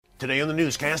Today on the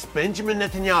newscast, Benjamin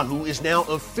Netanyahu is now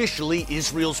officially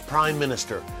Israel's prime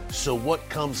minister. So what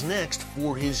comes next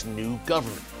for his new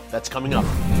government? That's coming up.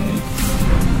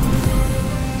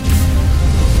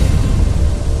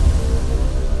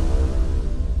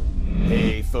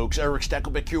 Hey folks, Eric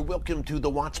Stakelbeck here. Welcome to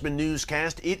the Watchman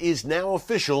Newscast. It is now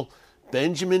official.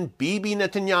 Benjamin "Bibi"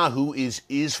 Netanyahu is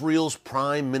Israel's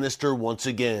prime minister once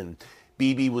again.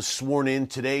 Bibi was sworn in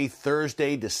today,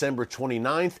 Thursday, December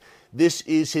 29th. This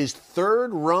is his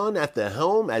third run at the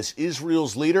helm as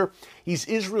Israel's leader. He's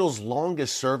Israel's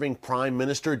longest-serving prime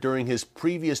minister. During his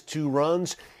previous two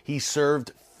runs, he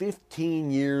served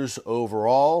 15 years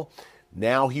overall.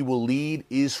 Now he will lead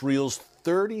Israel's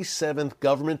 37th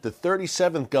government, the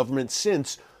 37th government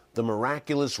since the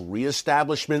miraculous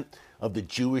reestablishment of the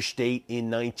Jewish state in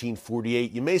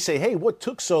 1948. You may say, hey, what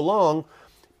took so long?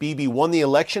 Bibi won the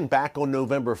election back on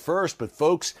November 1st, but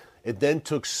folks, it then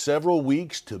took several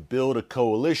weeks to build a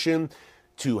coalition,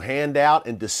 to hand out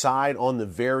and decide on the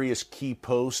various key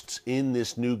posts in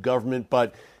this new government.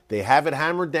 But they have it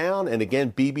hammered down. And again,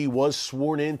 Bibi was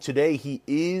sworn in today. He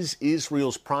is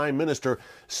Israel's prime minister.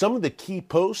 Some of the key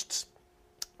posts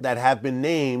that have been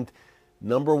named: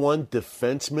 number one,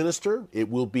 defense minister. It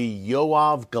will be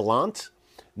Yoav Gallant.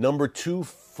 Number two,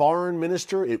 foreign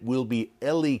minister. It will be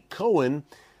Eli Cohen.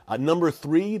 Number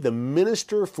three, the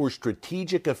Minister for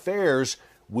Strategic Affairs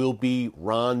will be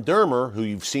Ron Dermer, who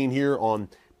you've seen here on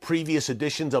previous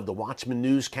editions of the Watchman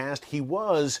Newscast. He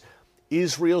was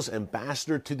Israel's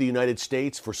ambassador to the United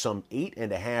States for some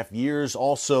 8.5 years,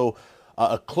 also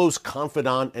a close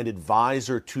confidant and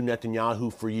advisor to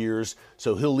Netanyahu for years.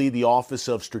 So he'll lead the Office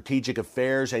of Strategic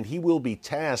Affairs, and he will be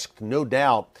tasked, no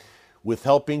doubt, with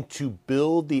helping to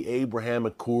build the Abraham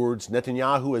Accords.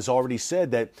 Netanyahu has already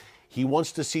said that he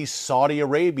wants to see Saudi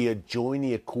Arabia join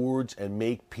the Accords and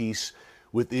make peace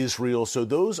with Israel. So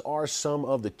those are some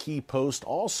of the key posts.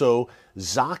 Also,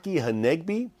 Zaki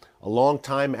Hanegbi, a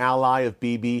longtime ally of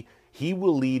Bibi, he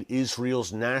will lead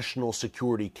Israel's National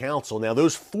Security Council. Now,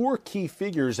 those four key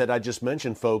figures that I just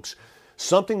mentioned, folks,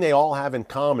 something they all have in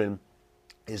common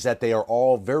is that they are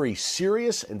all very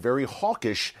serious and very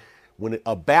hawkish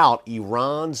about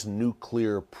Iran's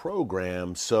nuclear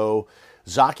program. So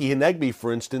Zaki Hanegbi,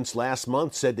 for instance, last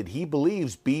month said that he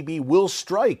believes Bibi will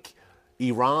strike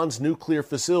Iran's nuclear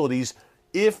facilities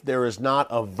if there is not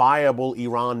a viable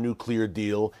Iran nuclear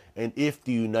deal and if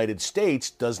the United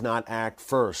States does not act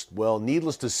first. Well,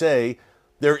 needless to say,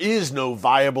 there is no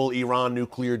viable Iran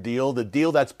nuclear deal. The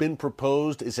deal that's been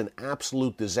proposed is an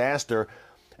absolute disaster.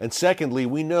 And secondly,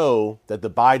 we know that the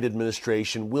Biden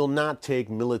administration will not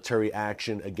take military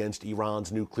action against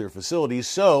Iran's nuclear facilities.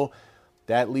 So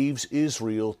that leaves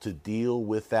Israel to deal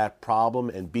with that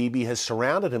problem. And Bibi has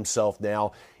surrounded himself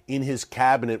now in his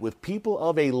cabinet with people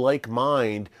of a like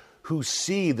mind who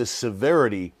see the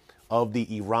severity of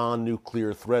the Iran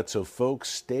nuclear threat. So folks,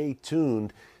 stay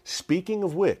tuned. Speaking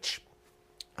of which,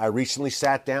 I recently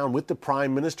sat down with the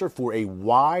Prime Minister for a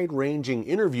wide-ranging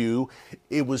interview.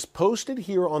 It was posted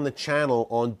here on the channel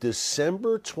on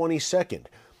December 22nd.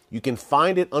 You can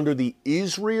find it under the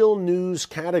Israel News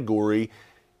category.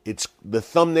 The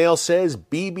thumbnail says,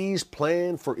 Bibi's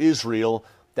Plan for Israel.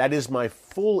 That is my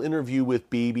full interview with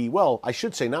Bibi. Well, I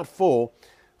should say not full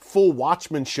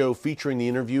Watchman show featuring the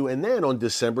interview. And then on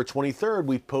December 23rd,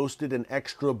 we posted an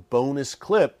extra bonus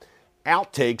clip,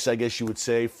 outtakes, I guess you would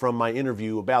say, from my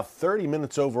interview, about 30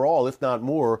 minutes overall, if not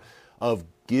more, of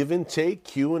give and take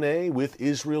Q&A with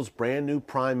Israel's brand new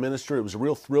prime minister. It was a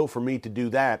real thrill for me to do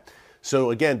that.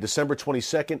 So again, December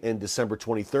 22nd and December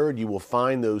 23rd, you will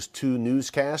find those two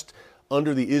newscasts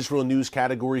under the Israel News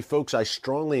category. Folks, I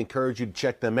strongly encourage you to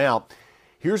check them out.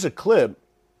 Here's a clip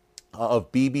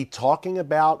of Bibi talking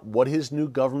about what his new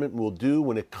government will do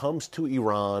when it comes to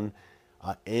Iran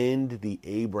and the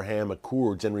Abraham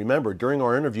Accords. And remember, during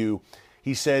our interview,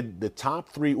 he said the top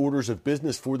three orders of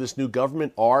business for this new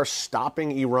government are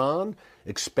stopping Iran,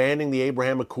 expanding the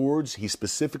Abraham Accords. He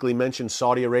specifically mentioned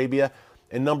Saudi Arabia.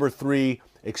 And number three,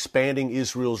 expanding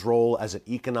Israel's role as an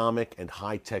economic and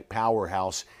high-tech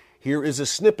powerhouse. Here is a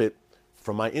snippet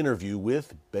from my interview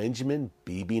with Benjamin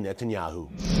 "Bibi" Netanyahu.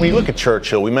 When you look at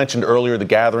Churchill, we mentioned earlier the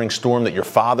gathering storm that your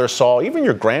father saw, even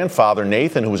your grandfather,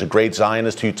 Nathan, who was a great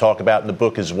Zionist who you talk about in the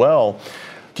book as well.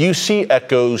 Do you see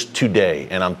echoes today?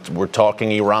 And we're talking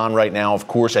Iran right now, of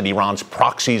course, and Iran's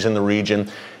proxies in the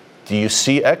region. Do you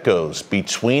see echoes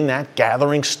between that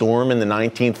gathering storm in the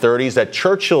 1930s that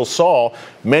Churchill saw,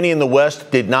 many in the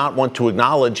West did not want to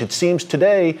acknowledge? It seems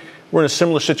today we're in a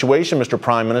similar situation, Mr.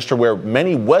 Prime Minister, where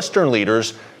many Western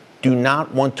leaders do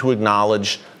not want to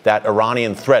acknowledge that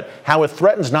Iranian threat, how it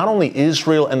threatens not only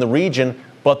Israel and the region,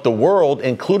 but the world,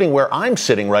 including where I'm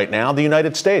sitting right now, the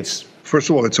United States. First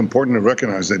of all, it's important to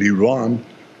recognize that Iran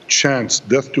chants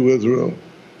death to Israel,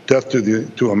 death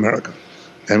to America.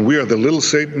 And we are the little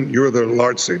Satan, you're the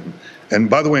large Satan. And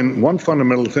by the way, in one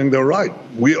fundamental thing, they're right.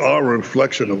 We are a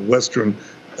reflection of Western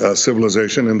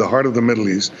civilization in the heart of the Middle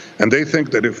East. And they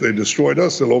think that if they destroyed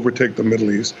us, they'll overtake the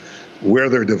Middle East, where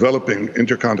they're developing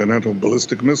intercontinental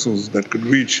ballistic missiles that could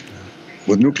reach,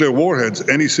 with nuclear warheads,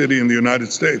 any city in the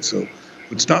United States. So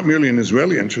it's not merely an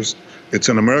Israeli interest, it's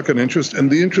an American interest and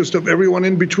the interest of everyone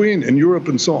in between, in Europe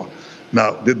and so on.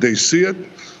 Now, did they see it?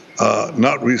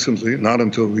 Not recently, not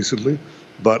until recently.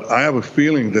 But I have a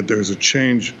feeling that there's a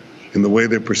change in the way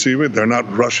they perceive it. They're not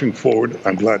rushing forward,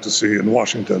 I'm glad to see, in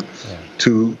Washington,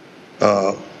 to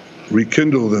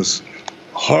rekindle this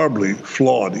horribly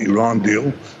flawed Iran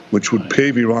deal, which would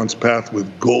pave Iran's path with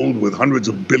gold, with hundreds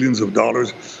of billions of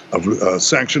dollars of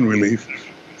sanction relief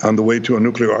on the way to a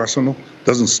nuclear arsenal.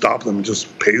 Doesn't stop them, it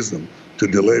just pays them to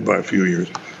delay by a few years.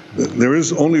 There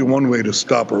is only one way to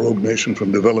stop a rogue nation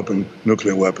from developing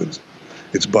nuclear weapons.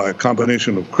 It's by a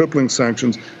combination of crippling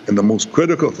sanctions, and the most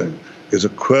critical thing is a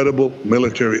credible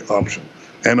military option.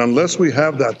 And unless we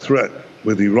have that threat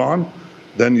with Iran,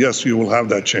 then yes, you will have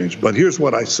that change. But here's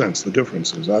what I sense the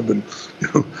difference is. I've been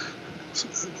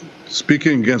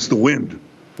speaking against the wind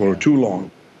for too long,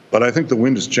 but I think the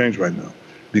wind has changed right now.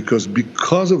 Because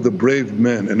of the brave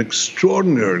men and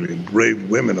extraordinarily brave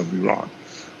women of Iran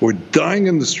who are dying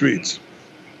in the streets,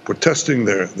 protesting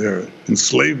their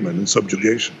enslavement and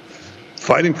subjugation,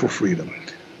 fighting for freedom.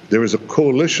 There is a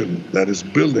coalition that is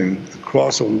building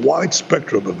across a wide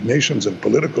spectrum of nations and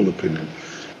political opinion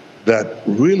that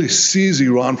really sees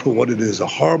Iran for what it is, a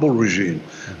horrible regime,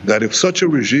 that if such a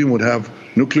regime would have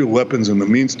nuclear weapons and the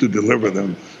means to deliver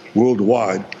them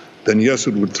worldwide, then yes,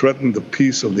 it would threaten the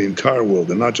peace of the entire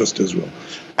world and not just Israel.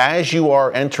 As you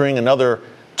are entering another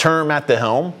term at the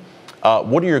helm,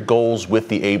 what are your goals with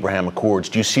the Abraham Accords?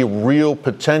 Do you see real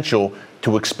potential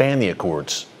to expand the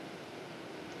Accords?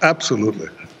 Absolutely,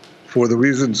 for the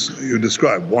reasons you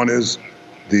described. One is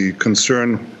the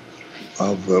concern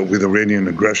of with Iranian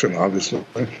aggression, obviously,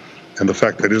 and the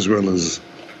fact that Israel is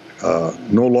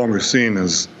no longer seen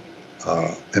as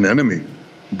an enemy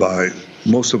by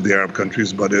most of the Arab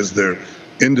countries, but as their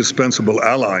indispensable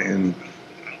ally in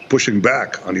pushing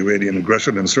back on Iranian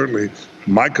aggression. And certainly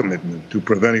my commitment to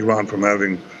prevent Iran from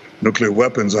having nuclear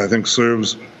weapons, I think,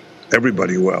 serves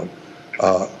everybody well.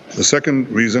 The second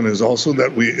reason is also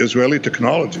that Israeli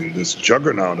technology, this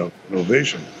juggernaut of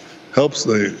innovation, helps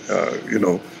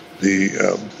the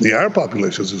Arab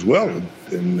populations as well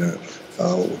in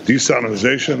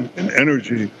desalinization, in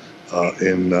energy,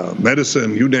 in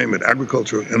medicine, you name it,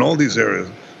 agriculture, in all these areas.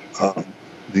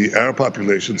 The Arab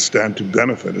populations stand to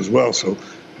benefit as well. So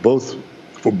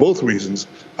for both reasons,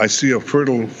 I see a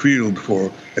fertile field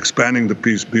for expanding the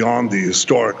peace beyond the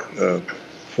historic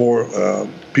four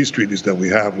peace treaties that we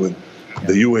have with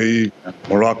the UAE,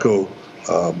 Morocco,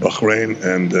 Bahrain,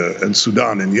 and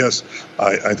Sudan. And yes,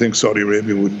 I think Saudi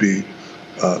Arabia would be,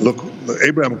 the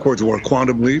Abraham Accords were a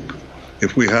quantum leap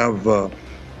if we have,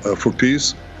 for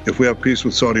peace. If we have peace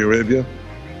with Saudi Arabia,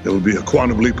 it will be a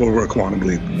quantum leap over a quantum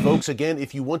leap. Folks, again,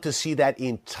 if you want to see that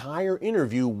entire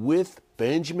interview with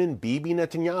Benjamin Bibi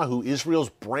Netanyahu, Israel's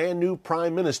brand new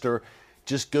prime minister,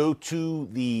 just go to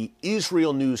the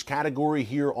Israel News category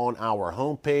here on our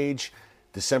homepage.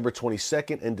 December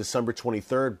 22nd and December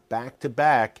 23rd,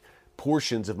 back-to-back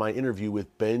portions of my interview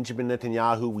with Benjamin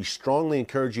Netanyahu. We strongly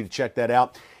encourage you to check that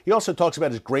out. He also talks about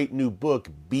his great new book,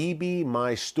 Bibi,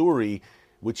 My Story,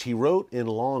 which he wrote in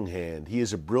longhand. He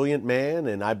is a brilliant man,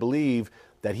 and I believe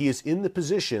that he is in the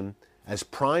position as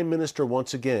prime minister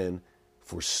once again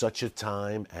for such a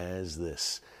time as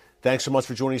this. Thanks so much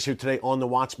for joining us here today on the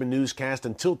Watchman Newscast.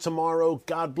 Until tomorrow,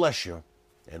 God bless you.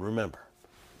 And remember,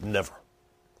 never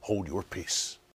hold your peace.